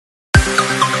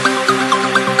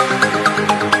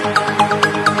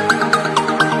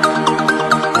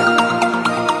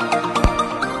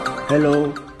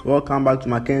welcome back to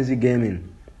Mackenzie Gaming.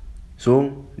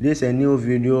 So this is a new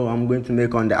video I'm going to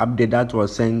make on the update that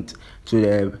was sent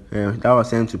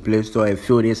to Play Store a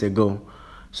few days ago.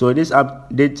 So this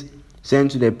update sent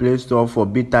to the Play Store for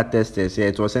beta testers.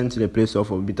 It was sent to the Play Store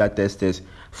for beta testers.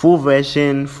 Full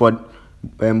version for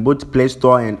both Play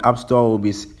Store and App Store will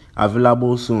be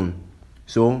available soon.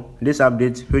 So this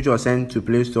update, which was sent to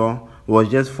Play Store, was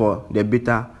just for the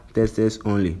beta testers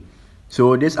only.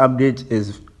 So this update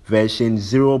is version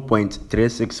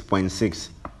 0.36.6.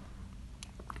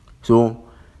 So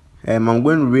I'm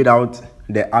going to read out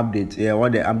the update,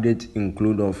 what the update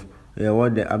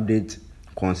what the update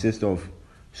consists of.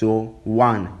 So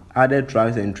 1, added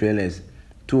tracks and trailers.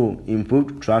 2,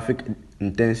 improved traffic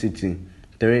intensity.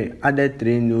 3, added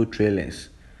 3 new trailers.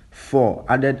 4,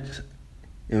 added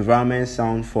environment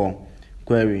sound for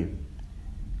query.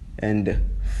 And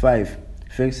 5,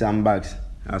 fix some bugs.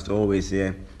 As always,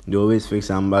 they always fix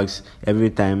some bugs every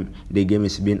time the game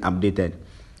is being updated.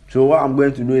 So what I'm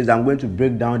going to do is I'm going to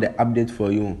break down the update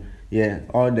for you.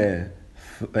 All the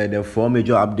 4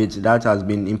 major updates that has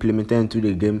been implemented into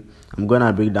the game, I'm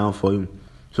gonna break down for you.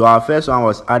 So our first one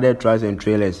was added tracks and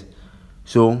trailers.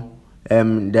 So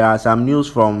there are some news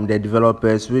from the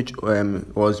developers which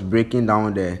was breaking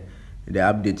down the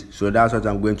update. So that's what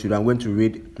I'm going to do. I'm going to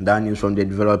read that news from the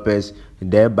developers,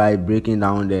 thereby breaking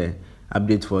down the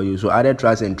update for you. So added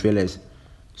tracks and trailers.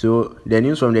 So the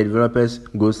news from the developers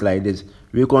goes like this: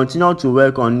 we continue to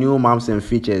work on new maps and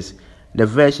features. The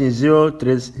version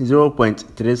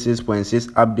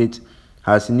 0.36.6 update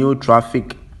has new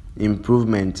traffic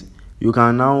improvement. You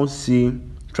can now see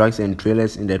tracks and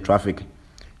trailers in the traffic.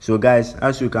 So guys,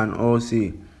 as you can all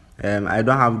see, I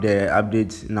don't have the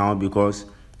update now because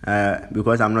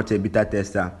I'm not a beta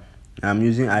tester. I'm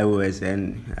using iOS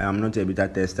and I'm not a beta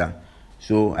tester.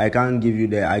 So I can't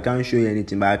show you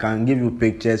anything, but I can give you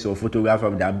pictures or photographs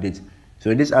of the update.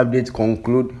 So this update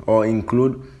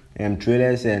include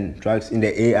trailers and tracks in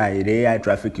the AI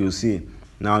traffic. You'll see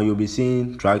now you'll be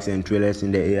seeing tracks and trailers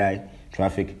in the AI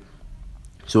traffic.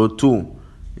 So 2,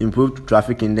 improved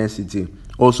traffic intensity.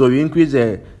 Also, we increase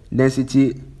the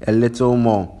density a little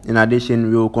more. In addition,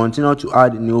 we will continue to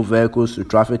add new vehicles to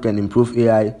traffic and improve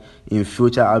AI in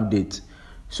future updates.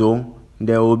 So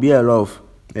there will be a lot of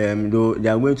they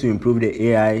are going to improve the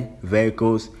AI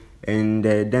vehicles, and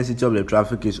the density of the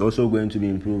traffic is also going to be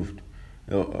improved,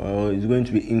 or it's going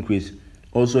to be increased.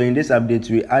 Also, in this update,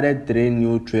 we added 3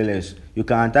 new trailers. You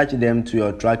can attach them to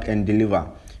your truck and deliver.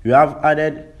 We have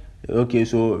added, so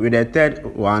with the third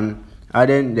one,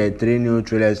 adding the 3 new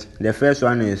trailers. The first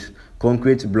one is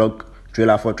concrete block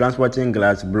trailer for transporting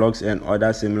glass blocks and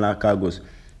other similar cargos.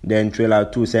 Then trailer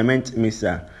 2, cement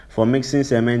mixer for mixing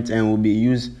cement and will be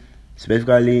used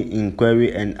specifically in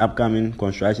quarry and upcoming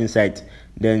construction sites.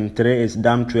 Then 3 is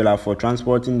dump trailer for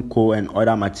transporting coal and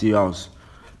other materials.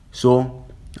 So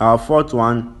our fourth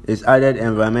one is added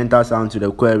environmental sound to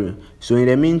the query. So in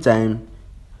the meantime,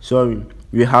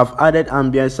 we have added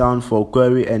ambient sound for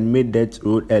query and made that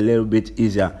road a little bit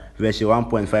easier. Version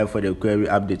 1.5 for the query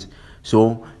update.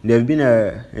 So there's been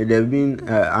an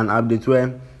update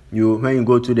where when you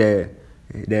go to the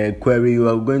query, you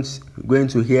are going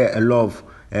to hear a lot of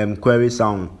query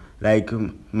sound, like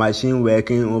machine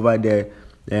working over the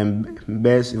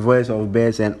voice of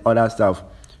birds and other stuff.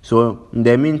 So in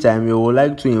the meantime, we would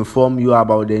like to inform you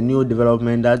about the new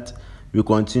development that we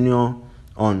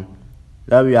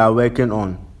are working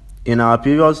on. In our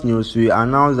previous news, we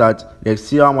announced that the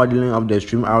exterior modeling of the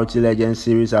Stream RT Legends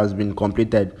series has been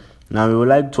completed. Now we would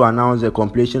like to announce the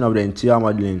completion of the interior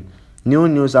modeling. New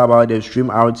news about the Stream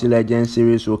RT Legends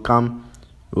series will come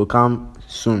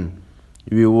soon.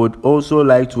 We would also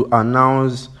like to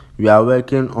announce we are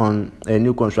working on a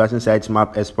new construction site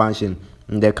map expansion.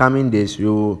 In the coming days, we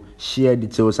will share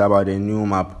details about the new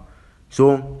map.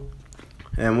 So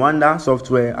Wonder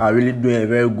Software are really doing a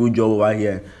very good job over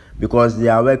here, because they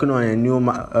are working on a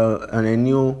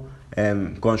new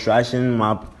construction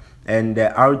map, and the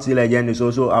RT Legend is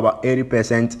also about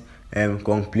 80%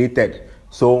 completed.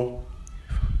 So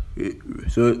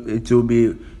it will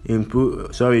be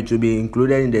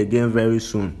included in the game very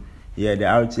soon. The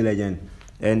RT Legend.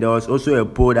 And there was also a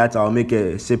poll that I'll make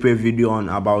a separate video on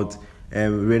about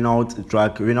Renault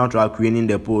track winning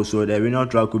the poll. So the Renault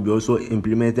track will be also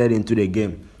implemented into the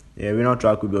game.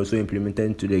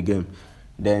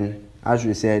 Then, as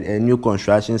we said, a new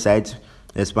construction site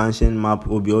expansion map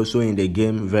will be also in the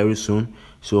game very soon.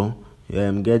 So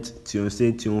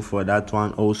stay tuned for that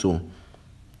one also.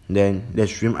 Then the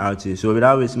Stream RT. So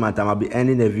without wasting my time, I'll be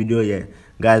ending the video here.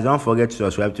 Guys, don't forget to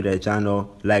subscribe to the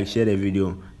channel, like, share the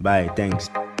video. Bye.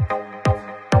 Thanks.